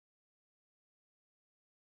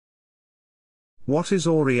What is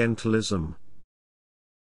Orientalism?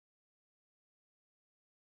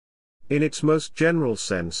 In its most general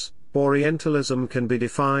sense, Orientalism can be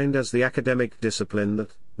defined as the academic discipline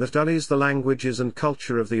that studies the languages and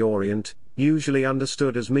culture of the Orient, usually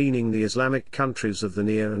understood as meaning the Islamic countries of the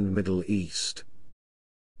Near and Middle East.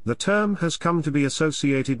 The term has come to be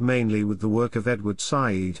associated mainly with the work of Edward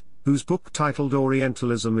Said, whose book titled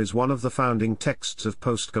Orientalism is one of the founding texts of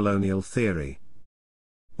postcolonial theory.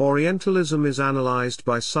 Orientalism is analyzed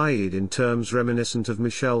by Said in terms reminiscent of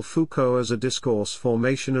Michel Foucault as a discourse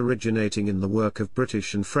formation originating in the work of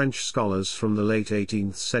British and French scholars from the late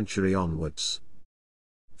 18th century onwards.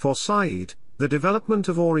 For Said, the development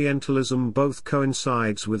of Orientalism both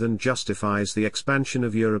coincides with and justifies the expansion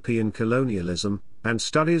of European colonialism, and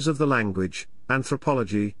studies of the language,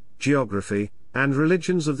 anthropology, geography, and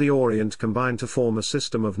religions of the Orient combine to form a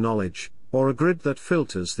system of knowledge, or a grid that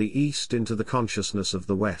filters the East into the consciousness of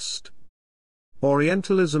the West.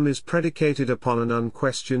 Orientalism is predicated upon an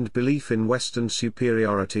unquestioned belief in Western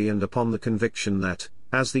superiority and upon the conviction that,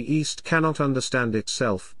 as the East cannot understand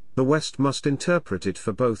itself, the West must interpret it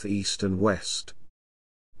for both East and West.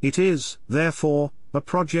 It is, therefore, a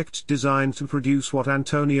project designed to produce what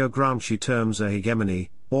Antonio Gramsci terms a hegemony,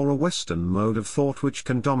 or a Western mode of thought which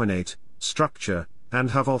can dominate, structure,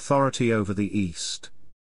 and have authority over the East.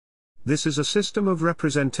 This is a system of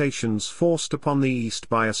representations forced upon the East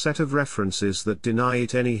by a set of references that deny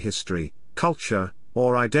it any history, culture,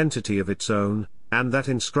 or identity of its own, and that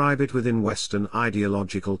inscribe it within Western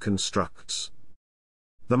ideological constructs.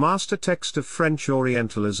 The master text of French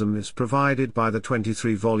Orientalism is provided by the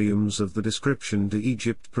 23 volumes of the Description de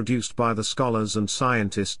Egypte produced by the scholars and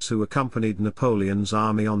scientists who accompanied Napoleon's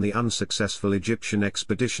army on the unsuccessful Egyptian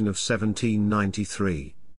expedition of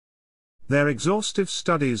 1793. Their exhaustive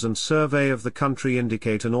studies and survey of the country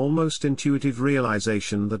indicate an almost intuitive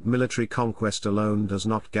realization that military conquest alone does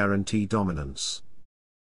not guarantee dominance.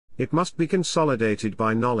 It must be consolidated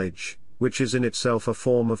by knowledge, which is in itself a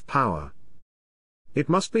form of power. It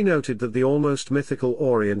must be noted that the almost mythical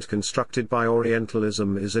Orient constructed by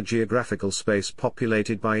Orientalism is a geographical space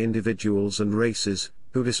populated by individuals and races,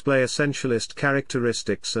 who display essentialist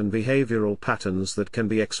characteristics and behavioral patterns that can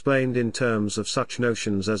be explained in terms of such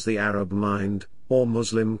notions as the Arab mind, or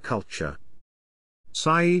Muslim culture.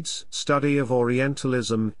 Said's study of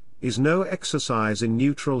Orientalism is no exercise in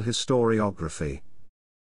neutral historiography.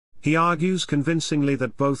 He argues convincingly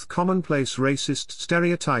that both commonplace racist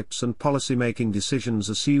stereotypes and policy-making decisions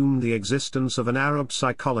assume the existence of an Arab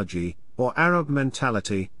psychology, or Arab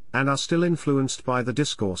mentality, and are still influenced by the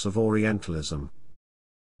discourse of Orientalism.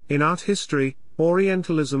 In art history,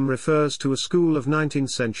 Orientalism refers to a school of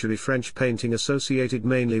 19th-century French painting associated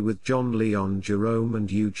mainly with Jean-Léon Gérôme and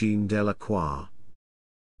Eugène Delacroix.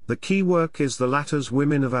 The key work is the latter's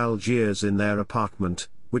Women of Algiers in Their Apartment,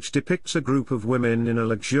 which depicts a group of women in a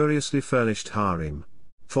luxuriously furnished harem.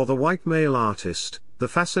 For the white male artist, the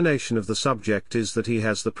fascination of the subject is that he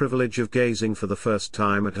has the privilege of gazing for the first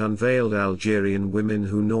time at unveiled Algerian women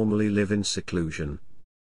who normally live in seclusion.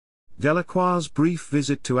 Delacroix's brief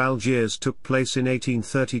visit to Algiers took place in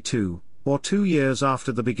 1832, or 2 years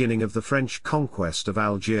after the beginning of the French conquest of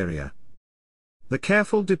Algeria. The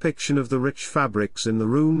careful depiction of the rich fabrics in the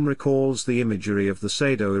room recalls the imagery of the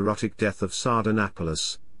pseudo-erotic death of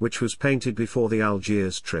Sardanapalus, which was painted before the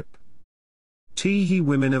Algiers trip.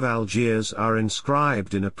 Women of Algiers are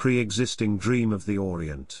inscribed in a pre-existing dream of the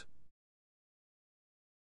Orient.